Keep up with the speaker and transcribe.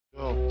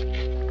know.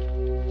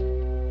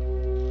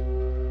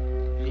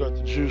 You got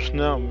the juice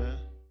now, man.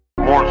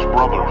 Orange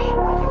Brothers.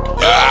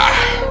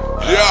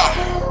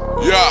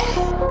 Yeah.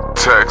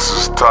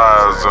 Texas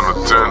ties and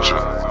attention.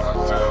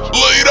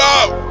 Lead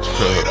up.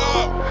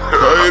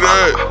 Pay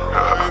that.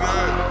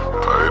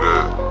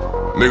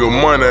 Nigga,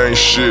 money ain't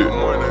shit.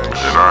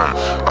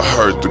 I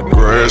heard the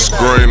grass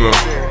greener,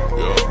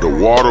 the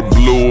water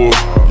bluer,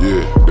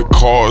 yeah, the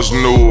cars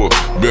newer.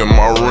 Been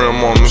my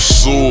rim on the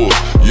sewer,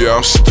 yeah,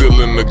 I'm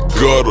still in the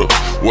gutter.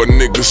 What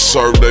niggas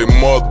serve they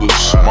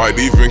mothers, might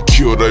even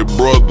kill they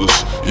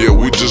brothers. Yeah,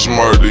 we just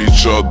murder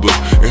each other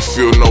and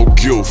feel no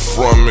guilt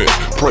from it.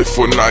 Pray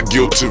for not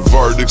guilty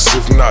verdicts,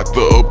 if not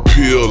the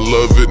appeal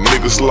of it.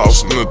 Niggas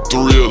lost in the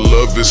thrill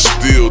of it,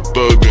 still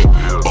thuggin'.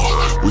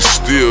 We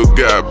still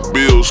got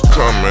bills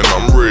coming,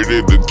 I'm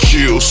ready to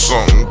kill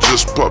something.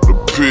 Just pop the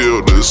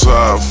pill, this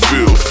how I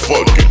feel,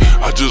 fuck it.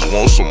 I just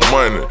want some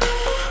money,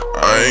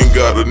 I ain't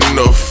got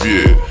enough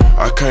yet.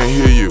 I can't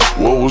hear you,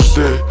 what was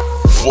that?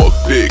 Fuck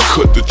that,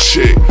 cut the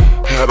check.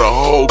 Had a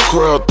whole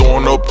crowd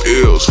throwing up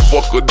L's,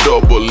 fuck a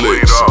double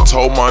X. I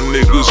told my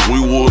niggas we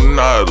will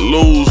not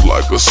lose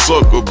like a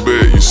sucker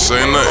bet. You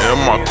seen her in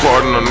my car,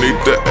 no need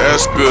to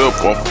ask her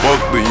if I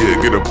fucked her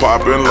yet. Get it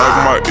poppin' like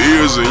my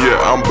ears, and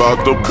yeah, I'm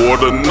about to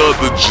board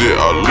another jet.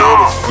 I love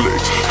the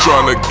flex,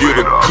 tryna get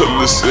a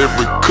colorless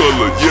every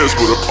color, yes.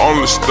 But if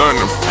only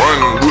standing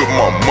frontin' with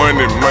my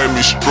money made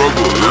me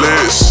struggle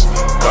less.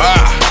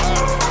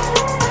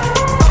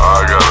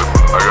 I got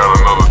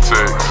another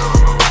text.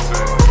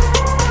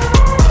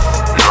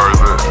 You heard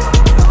that?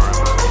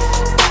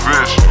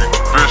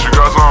 Fish, you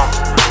got some?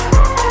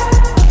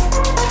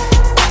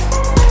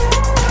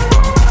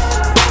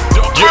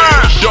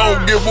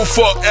 Don't give a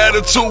fuck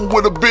attitude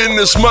with a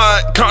business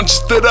mind. Conscious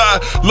that I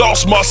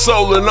lost my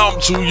soul and I'm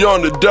too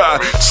young to die.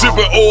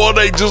 Sipping oil,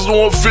 they just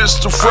want fish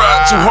to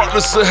fry. Too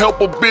heartless to help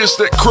a bitch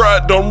that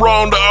cried. Done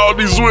wrong to all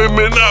these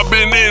women I've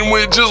been in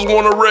with, just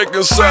wanna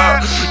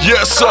reconcile.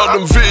 Yes,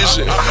 Southern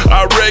vision,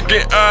 I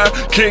reckon I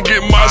can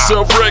get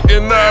myself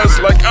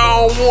recognized. Like I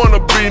don't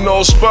wanna be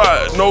no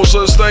spy. No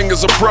such thing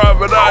as a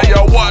private eye.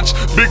 Y'all watch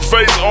Big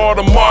Face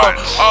Audemars.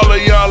 All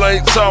of y'all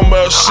ain't talking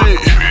about shit.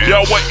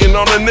 Y'all waiting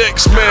on the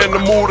next man to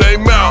move they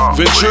mouth.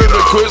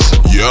 Ventriloquist.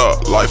 Yeah,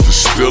 life is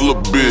still a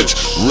bitch.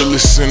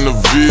 Realest in the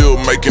Ville,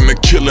 making a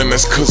killing.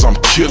 That's cause I'm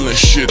killing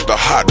shit. The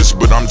hottest,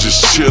 but I'm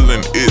just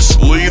chilling. It's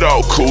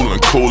Starlito, coolin'.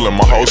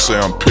 My hoes say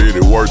I'm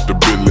petty, worth the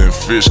BiLy and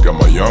fish. Got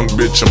my young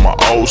bitch in my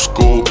old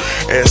school,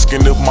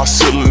 asking if my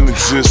ceiling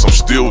exists. I'm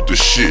still with the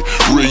shit,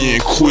 really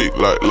and quick.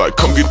 Like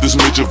come get this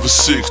midget for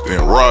 6,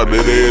 then ride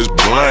that ass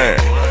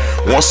blind.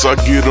 Once I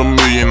get $1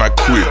 million, I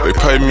quit. They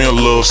pay me in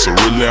love, so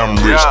really I'm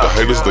rich. The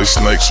haters, they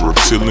snakes,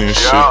 reptilian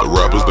shit. The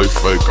rappers, they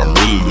fake, I'm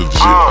really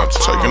legit. I'm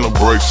taking a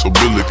break so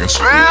BiLy can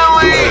spit.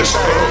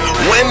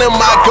 When am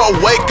I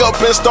gonna wake up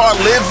and start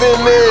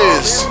living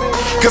this?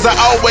 Cause I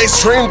always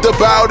dreamed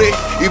about it,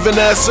 even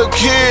as a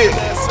kid.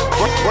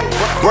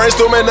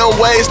 Brainstorming on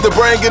ways to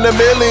bring in $1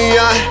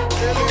 million.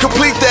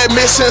 Complete that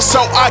mission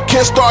so I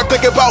can start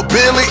thinking about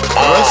BiLy.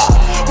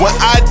 When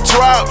I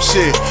drop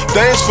shit,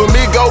 things for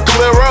me go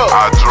clear up.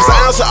 Cause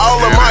I answer all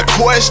of my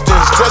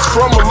questions just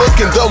from a look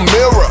in the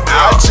mirror.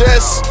 I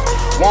just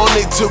want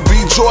it to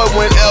be joy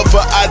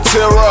whenever I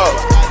tear up.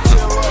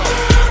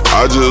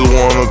 I just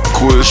wanna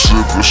quit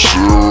sipping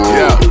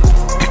syrup.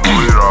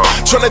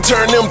 Tryna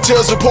turn them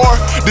tears to pour,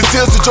 the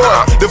tears to joy.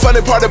 The funny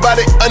part about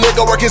it, a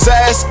nigga work his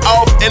ass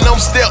off and I'm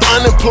still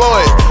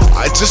unemployed.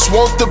 I just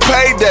want the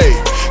payday,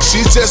 she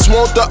just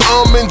want the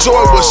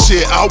enjoy. But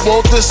shit, I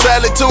want the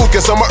salad too,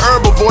 cause I'm an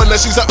herbivore, now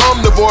she's an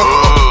omnivore.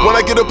 When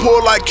I get a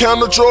pull like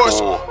counter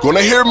drawers,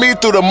 gonna hear me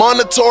through the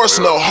monitors,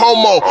 no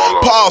homo.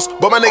 Pause,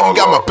 but my nigga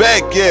got my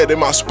back, yeah, they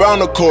my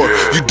spinal cord.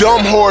 You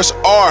dumb whores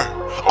are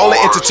only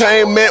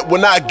entertainment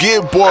when I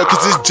get bored,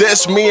 cause it's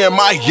just me and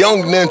my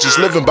young ninjas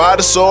living by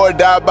the sword,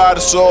 die by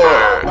the sword.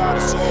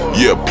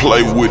 Yeah,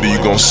 play with it,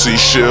 you gon' see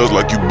shells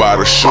like you buy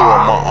the show.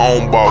 I'm my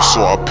own boss,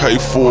 so I pay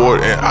for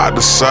it and I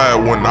decide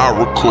when I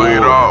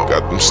record.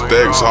 Got them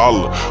stacks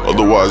holler,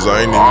 otherwise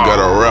I ain't even got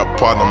a rap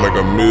partner. Make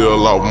a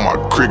meal off my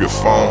cricket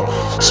phone,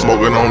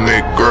 smoking on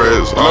that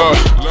grass.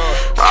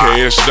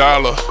 Cash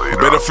dollar,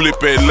 better flip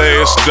that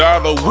last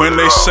dollar. When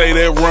they say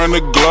they run the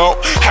globe,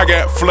 I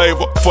got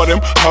flavor for them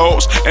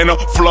hoes and a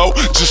flow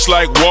just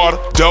like water,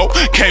 dope.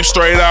 Came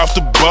straight off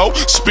the boat,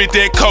 spit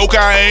that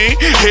cocaine.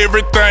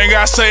 Everything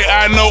I say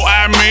I know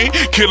I mean.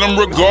 Kill them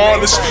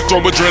regardless,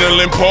 throw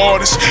adrenaline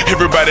parties.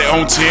 Everybody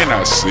on 10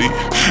 I see.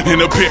 In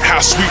the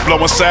penthouse suite,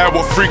 blowing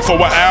sour, freak for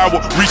an hour,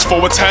 reach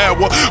for a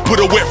tower. Put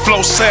a wet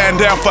flow sign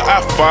down for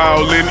I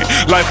fall in it.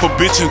 Life a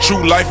bitch and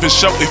true life is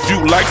show. If you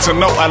like to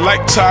know, I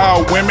like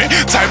tall women.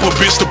 Type of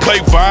bitch to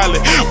play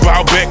violent.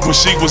 Bow back when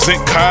she was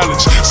in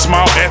college.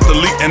 Small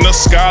athlete and a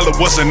scholar.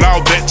 Wasn't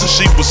all that till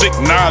she was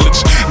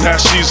acknowledged. Now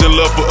she's in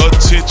love with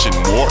attention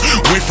more.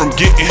 Went from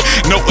getting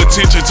no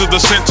attention to the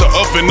center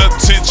of an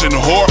attention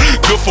whore.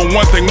 Good for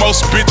one thing,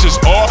 most bitches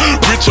are.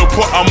 Rich or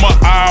poor, I'ma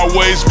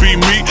always be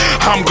me.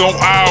 I'm gon'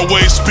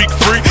 always speak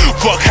free.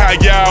 Fuck how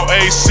y'all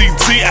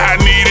ACT, I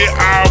need it,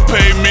 I'll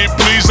pay me.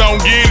 Please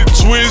don't get it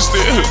twisted.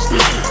 twisted.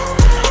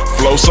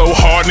 Flow so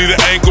hard, need an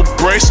ankle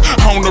brace.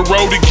 On the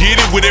road to get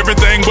it with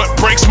everything but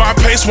brakes. My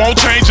pace won't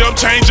change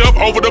up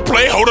over the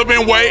plate. Hold up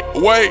and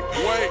wait.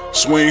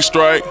 Swing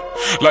strike,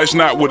 life's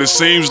not what it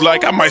seems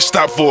like. I might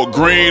stop for a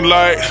green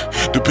light,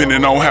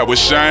 depending on how it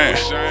shine.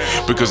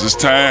 Because it's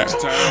time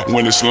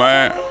when it's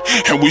lime,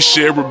 and we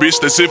share a bitch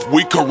that's if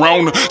we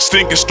Corona.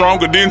 Stinking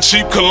stronger than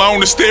cheap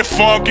cologne, it's that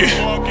funky.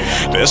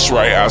 That's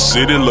right, our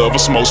city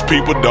lovers, most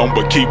people don't,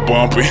 but keep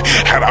bumping.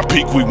 At our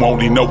peak, we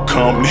won't need no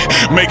company.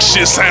 Make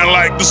shit sound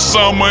like the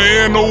summer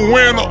in the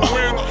winter.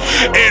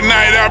 At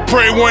night, I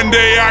pray one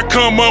day I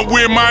come up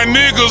with my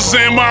niggas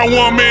and my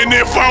woman.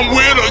 If I'm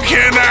with her,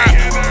 can I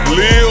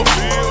live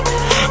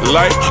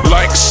life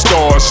like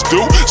stars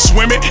do?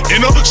 Swimming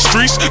in the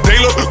streets, they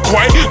look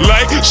quite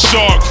like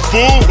shark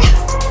food.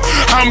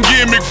 I'm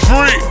gimmick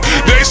free,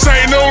 they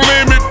say no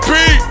limit P.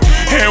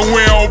 And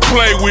we don't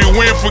play, we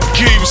win for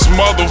keeps.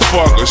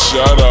 Motherfucker,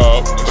 shut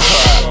up.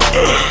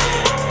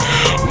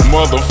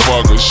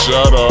 Motherfucker,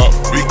 shut up.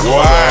 Be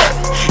quiet.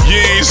 You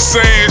ain't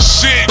saying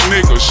shit,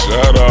 nigga.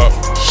 Shut up.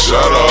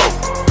 Shut up,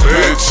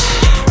 bitch.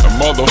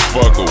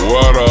 Motherfucker,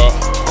 what up?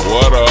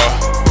 What up?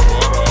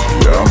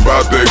 Yeah, I'm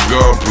about that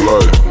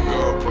gunplay.